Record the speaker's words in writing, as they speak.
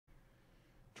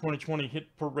2020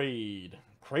 Hit Parade.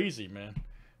 Crazy, man.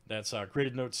 That's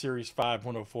Graded Note Series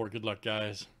 5104. Good luck,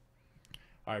 guys.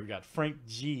 All right, we got Frank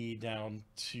G down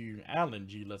to Alan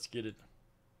G. Let's get it.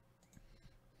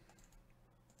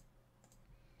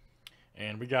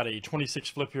 And we got a 26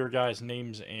 flip here, guys.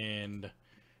 Names and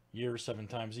years 7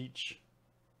 times each.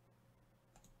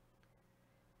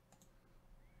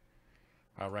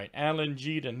 All right, Alan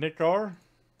G to Nick R.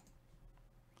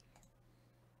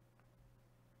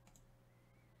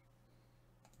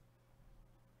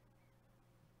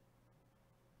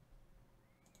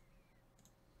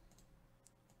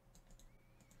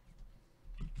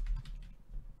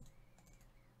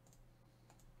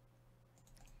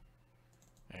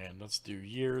 And let's do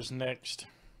years next.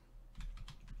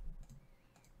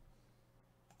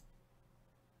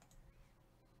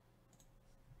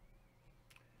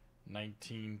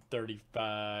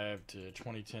 (1935) to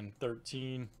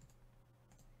 2010-13.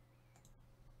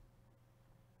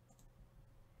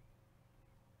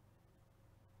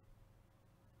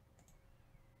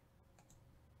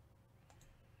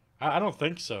 I don't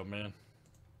think so, man.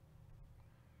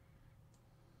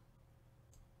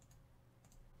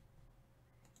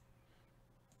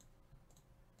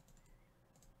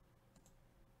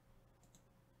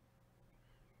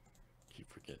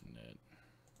 Keep forgetting that.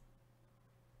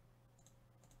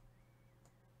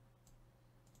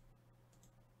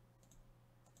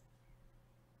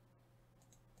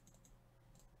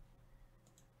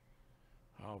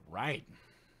 All right.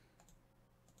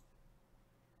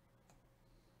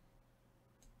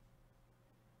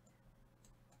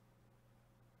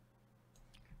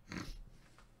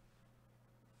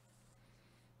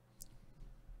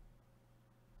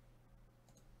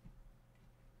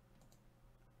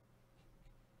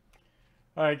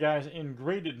 All right, guys, in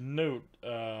Graded Note,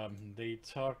 they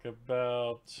talk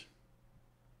about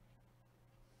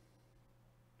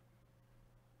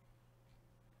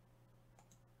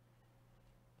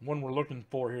one we're looking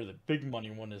for here. The big money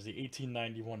one is the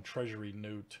 1891 Treasury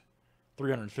Note,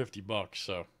 $350.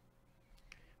 So,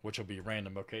 which will be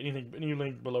random. Okay, any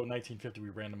link below 1950, we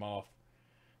random off.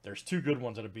 There's 2 good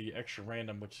ones that'll be extra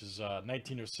random, which is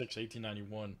 1906,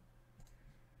 1891.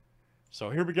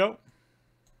 So here we go.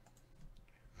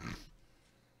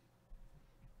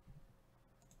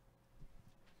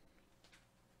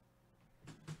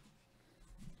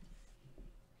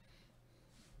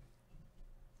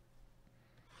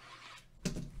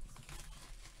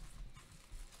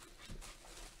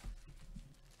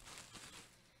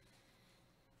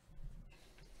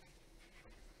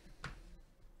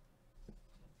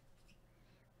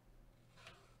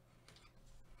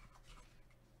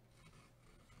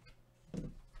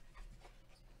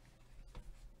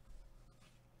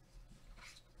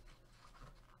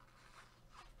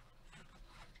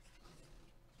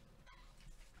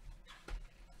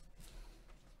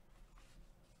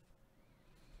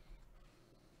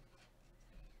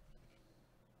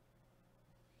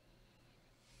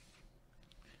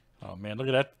 Oh man, look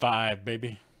at that 5,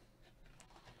 baby.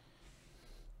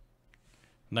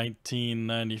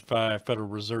 1995 Federal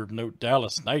Reserve Note,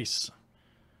 Dallas, nice.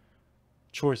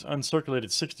 Choice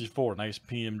uncirculated 64, nice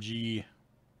PMG.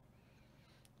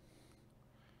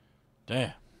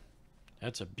 Damn,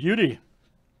 that's a beauty.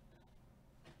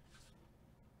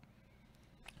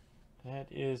 That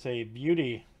is a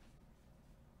beauty.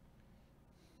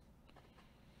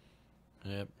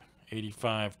 Yep,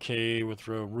 85K with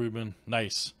Roe Rubin,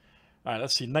 nice. All right,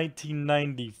 let's see,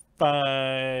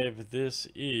 1995. This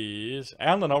is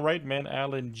Alan. All right, man,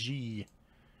 Alan G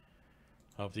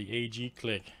of the AG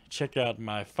Click. Check out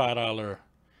my $5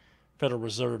 Federal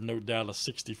Reserve Note Dallas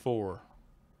 64.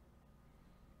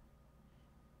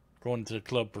 Going to the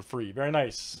club for free. Very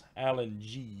nice, Alan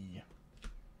G.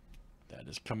 That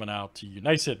is coming out to you.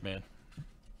 Nice hit, man.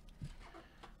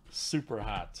 Super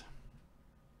hot.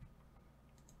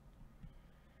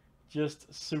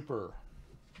 Just super.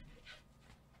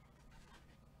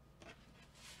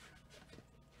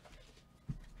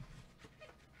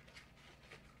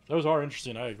 Those are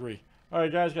interesting, I agree. All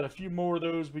right, guys, got a few more of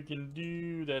those we can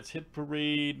do. That's Hit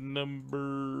Parade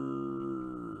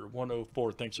number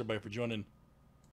 104. Thanks, everybody, for joining.